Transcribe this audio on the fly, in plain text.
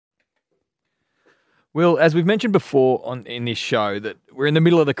Well, as we've mentioned before in this show, that we're in the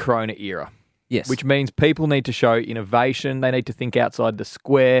middle of the Corona era. Yes. Which means people need to show innovation. They need to think outside the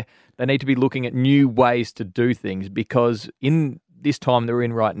square. They need to be looking at new ways to do things, because in this time that we're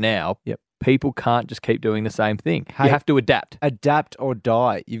in right now, people can't just keep doing the same thing. Hey, you have to adapt. Adapt or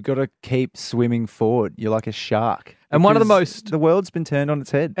die. You've got to keep swimming forward. You're like a shark. And one of the Because most... The world's been turned on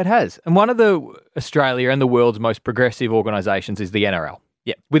its head. It has. And one of the Australia and the world's most progressive organisations is the NRL.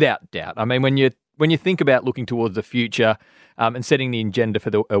 Yeah, without doubt. I mean, when you think about looking towards the future and setting the agenda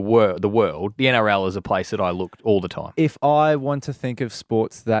for the world, the NRL is a place that I look all the time. If I want to think of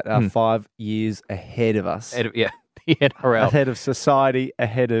sports that are 5 years ahead of us, The NRL. ahead of society,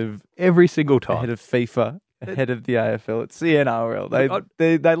 ahead of Every single time. ahead of FIFA, ahead of the AFL, it's the NRL.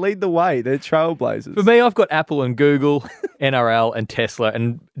 They lead the way. They're trailblazers. For me, I've got Apple and Google, NRL and Tesla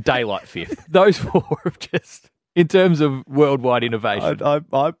and Daylight Fifth. Those four have just... In terms of worldwide innovation.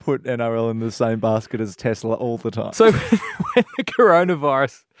 I put NRL in the same basket as Tesla all the time. So when the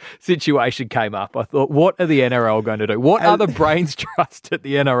coronavirus situation came up, I thought, what are the NRL going to do? What are the brains trust at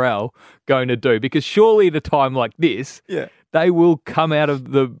the NRL going to do? Because surely at a time like this, they will come out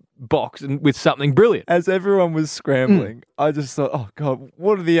of the box and with something brilliant. As everyone was scrambling, I just thought, oh, God,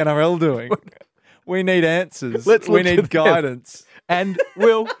 what are the NRL doing? We need answers. We need guidance. And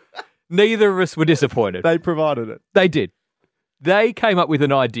neither of us were disappointed. They provided it. They did. They came up with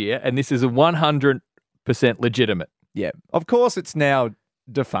an idea, and this is 100% legitimate. Yeah. Of course, it's now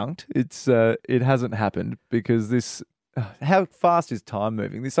defunct. It hasn't happened because this... How fast is time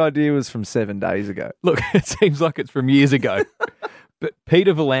moving? This idea was from 7 days ago. Look, it seems like it's from years ago. But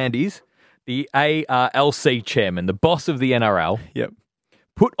Peter V'landys, the ARLC chairman, the boss of the NRL,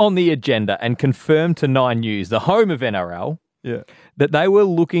 put on the agenda and confirmed to Nine News, the home of NRL, that they were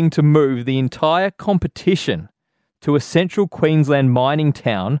looking to move the entire competition to a central Queensland mining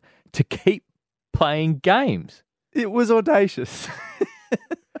town to keep playing games. It was audacious.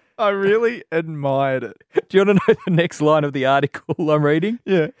 I really admired it. Do you want to know the next line of the article I'm reading?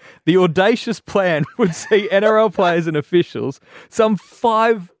 Yeah. The audacious plan would see NRL players and officials, some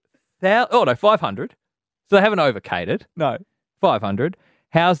 500. So they haven't overcated. No. 500.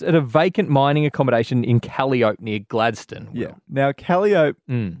 Housed at a vacant mining accommodation in Calliope near Gladstone. Yeah. Now, Calliope,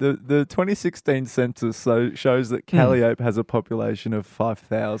 the 2016 census shows that Calliope has a population of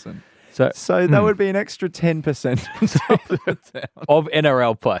 5,000. So that would be an extra 10% of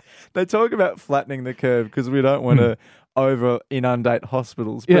NRL play. They talk about flattening the curve because we don't want to over-inundate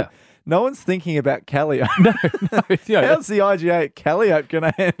hospitals. But no one's thinking about Calliope. No. How's the IGA at Calliope going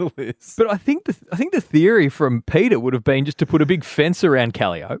to handle this? But I think the theory from Peter would have been just to put a big fence around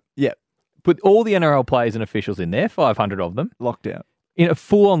Calliope. Yeah. Put all the NRL players and officials in there, 500 of them. Lockdown. In a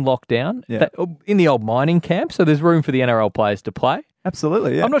full-on lockdown. In the old mining camp, so there's room for the NRL players to play.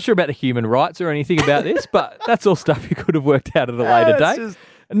 Absolutely, yeah. I'm not sure about the human rights or anything about this, but that's all stuff you could have worked out at a later date.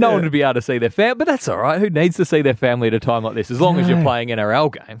 No one would be able to see their family, but that's all right. Who needs to see their family at a time like this, as long as you're playing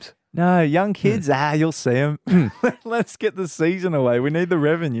NRL games? No, young kids, you'll see them. Let's get the season away. We need the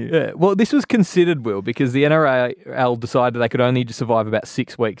revenue. Yeah, well, this was considered, Will, because the NRL decided they could only survive about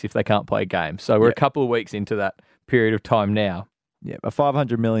 6 weeks if they can't play games. So we're a couple of weeks into that period of time now. Yeah, a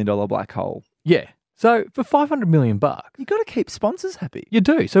 $500 million black hole. Yeah. So for $500 million, you got to keep sponsors happy. You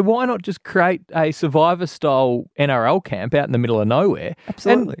do. So why not just create a Survivor-style NRL camp out in the middle of nowhere?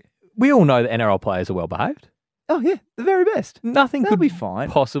 Absolutely. And we all know that NRL players are well behaved. Oh yeah, the very best. Nothing They'll could be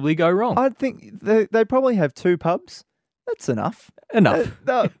fine. Possibly go wrong. I think they probably have 2 pubs. That's enough.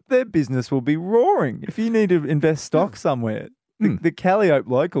 Their business will be roaring. If you need to invest stock somewhere, the Calliope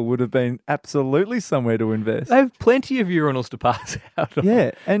local would have been absolutely somewhere to invest. They have plenty of urinals to pass out on.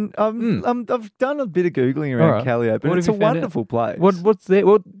 Yeah, and I've done a bit of Googling around Calliope, and it's a wonderful place. What's there?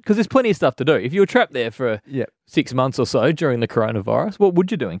 Well, because there's plenty of stuff to do. If you were trapped there for 6 months or so during the coronavirus, what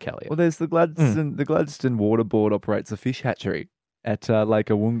would you do in Calliope? Well, there's the Gladstone. The Gladstone Water Board operates a fish hatchery at Lake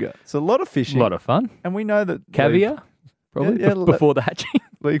Awunga. So a lot of fishing. A lot of fun. And we know that... Caviar? Probably before the hatching.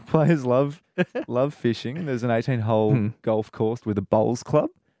 League players love fishing. There's an 18-hole golf course with a bowls club.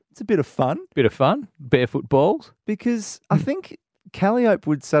 It's a bit of fun. Barefoot balls. Because I think Calliope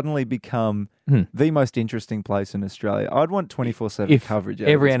would suddenly become the most interesting place in Australia. I'd want 24/7 coverage.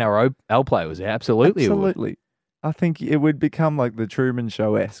 Every NRL player was there. Absolutely. Absolutely. I think it would become like the Truman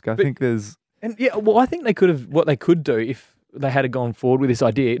Show-esque. I think there's... And I think they could have... What they could do if they had gone forward with this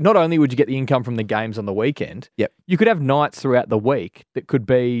idea, not only would you get the income from the games on the weekend, you could have nights throughout the week that could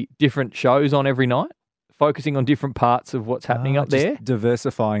be different shows on every night, focusing on different parts of what's happening up there.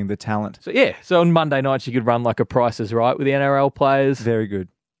 Diversifying the talent. So on Monday nights you could run like a Price is Right with the NRL players. Very good.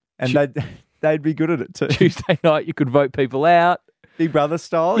 And they'd be good at it too. Tuesday night you could vote people out. Big Brother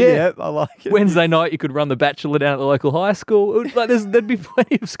style. Yeah. Yeah, I like it. Wednesday night, you could run the Bachelor down at the local high school. Like, there'd be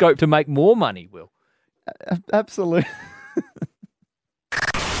plenty of scope to make more money, Will. Absolutely.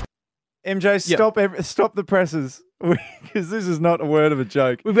 MJ, stop the presses, because this is not a word of a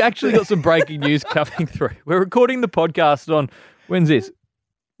joke. We've actually got some breaking news coming through. We're recording the podcast on, when's this?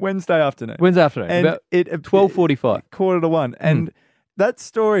 Wednesday afternoon. And about 12:45. 12:45. And that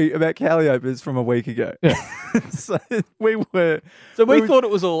story about Calliope is from a week ago. Yeah. So we thought it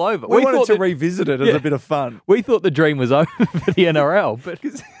was all over. We wanted to revisit it as a bit of fun. We thought the dream was over for the NRL, but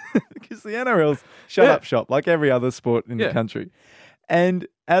because the NRL's shut up shop like every other sport in the country. And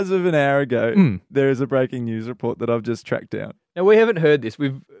as of an hour ago, there is a breaking news report that I've just tracked down. Now, we haven't heard this.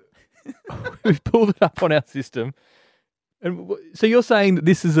 We've pulled it up on our system. And so you're saying that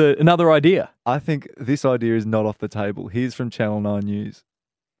this is another idea? I think this idea is not off the table. Here's from Channel 9 News.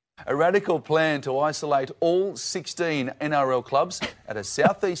 A radical plan to isolate all 16 NRL clubs at a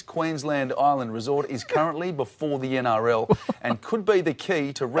southeast Queensland island resort is currently before the NRL and could be the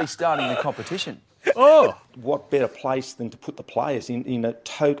key to restarting the competition. Oh, what better place than to put the players in a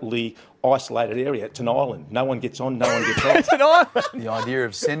totally isolated area? It's an island. No one gets on, no one gets off. It's an island. The idea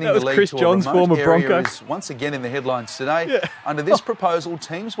of sending That the was league Chris to John's a remote former area Bronco. is once again in the headlines today. Under this proposal,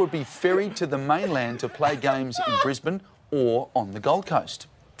 teams would be ferried to the mainland to play games in Brisbane or on the Gold Coast.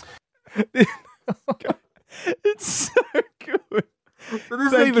 It's so good. So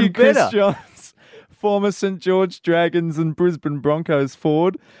this Thank is even you, better. Chris Johns, former St George Dragons and Brisbane Broncos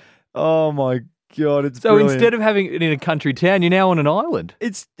forward. Oh my God, it's So brilliant. instead of having it in a country town, you're now on an island.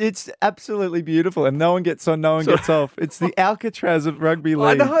 It's absolutely beautiful, and no one gets on, no one gets off. It's the Alcatraz of rugby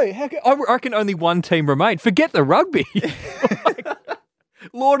league. I know. I reckon only one team remained. Forget the rugby.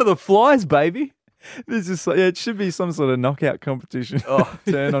 Lord of the Flies, baby. This is it should be some sort of knockout competition.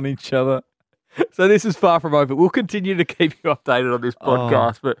 Turn on each other. So this is far from over. We'll continue to keep you updated on this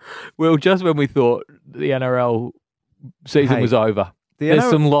podcast, but just when we thought the NRL season was over, there's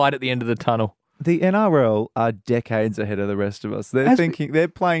some light at the end of the tunnel. The NRL are decades ahead of the rest of us. They're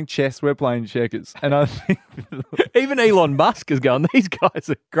playing chess, we're playing checkers. And I think even Elon Musk is going, these guys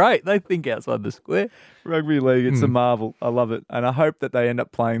are great. They think outside the square. Rugby league, it's a marvel. I love it. And I hope that they end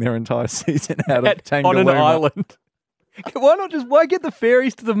up playing their entire season out of Tangalooma. On an island. Why get the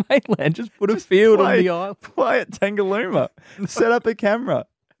ferries to the mainland? Just put a field on the island. Play at Tangalooma. Set up a camera.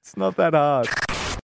 It's not that hard.